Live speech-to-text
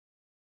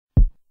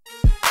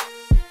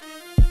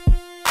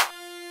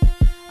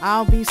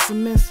I'll be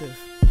submissive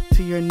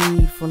to your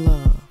need for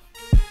love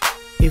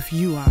if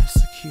you are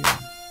secure.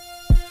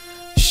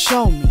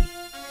 Show me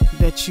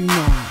that you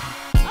know me.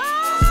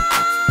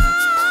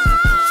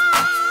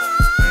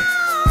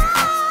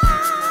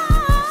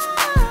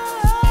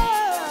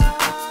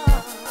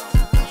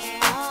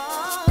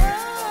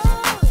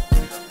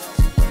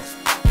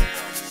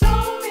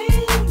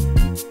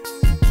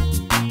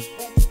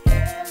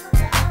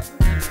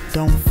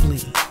 Don't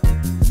flee.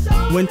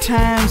 When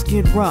times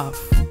get rough,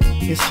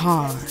 it's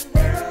hard,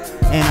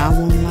 and I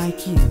won't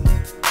like you,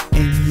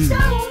 and you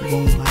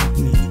won't like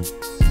me.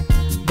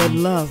 But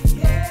love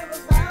me.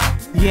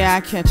 Yeah,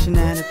 I catch an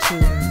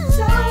attitude.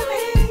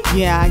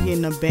 Yeah, I get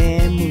in a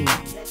bad mood.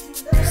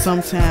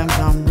 Sometimes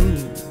I'm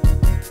rude.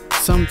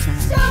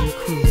 Sometimes you're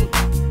cruel.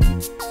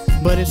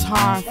 But it's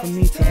hard for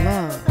me to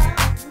love.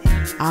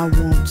 I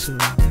want to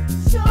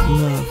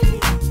love you.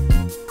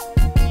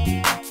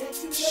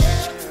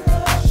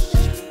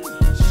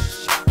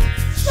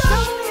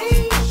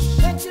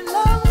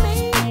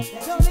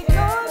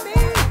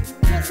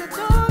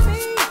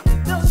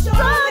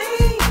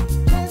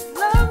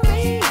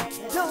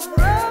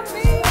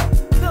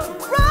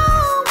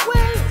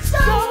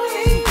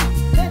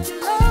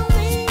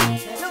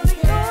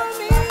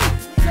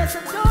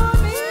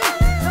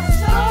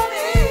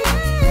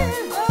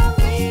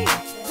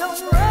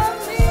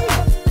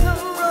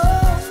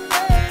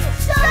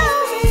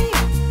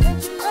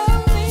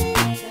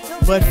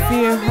 But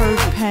fear, hurt,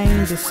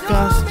 pain,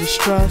 disgust,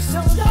 distrust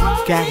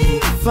got me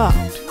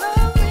fucked.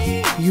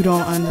 You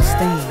don't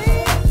understand,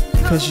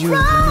 cause you're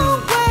the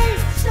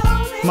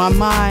man. My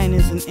mind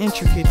is an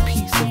intricate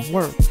piece of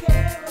work.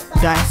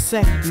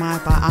 Dissect my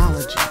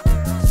biology.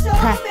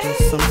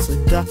 Practice some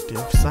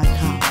seductive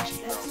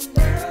psychology.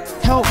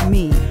 Help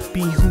me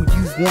be who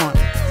you want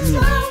me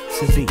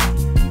to be.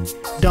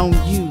 Don't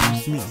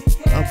use me,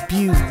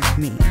 abuse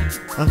me,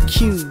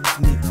 accuse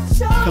me,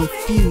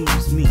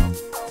 confuse me,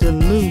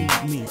 delude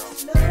me.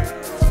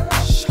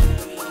 Show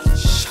me,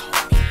 show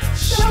me,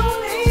 show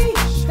me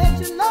that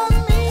you love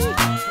me.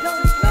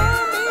 Don't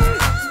ignore me,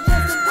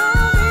 just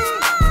adore me.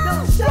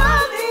 Don't show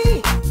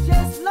me,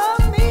 just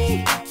love me.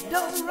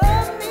 Don't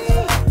rub me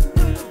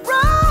the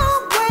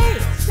wrong way.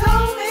 Show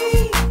me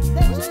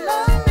that you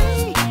love me.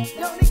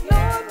 Don't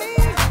ignore me,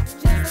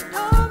 just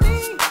adore me.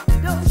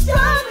 Don't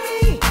show me,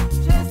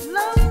 just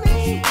love me.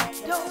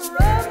 Don't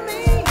rub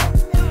me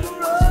the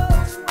wrong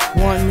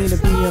way. Want me to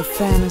be a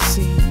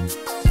fantasy?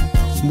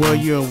 Well,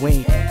 you're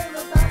awake.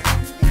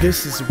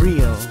 This is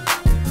real,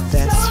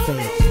 that's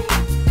fake.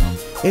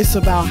 It's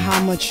about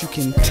how much you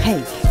can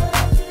take,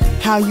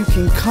 how you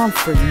can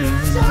comfort me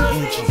when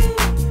I'm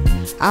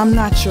edgy. I'm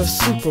not your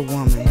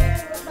superwoman,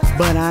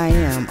 but I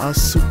am a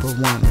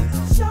superwoman.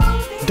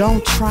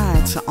 Don't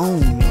try to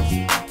own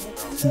me,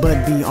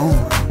 but be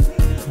on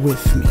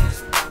with me.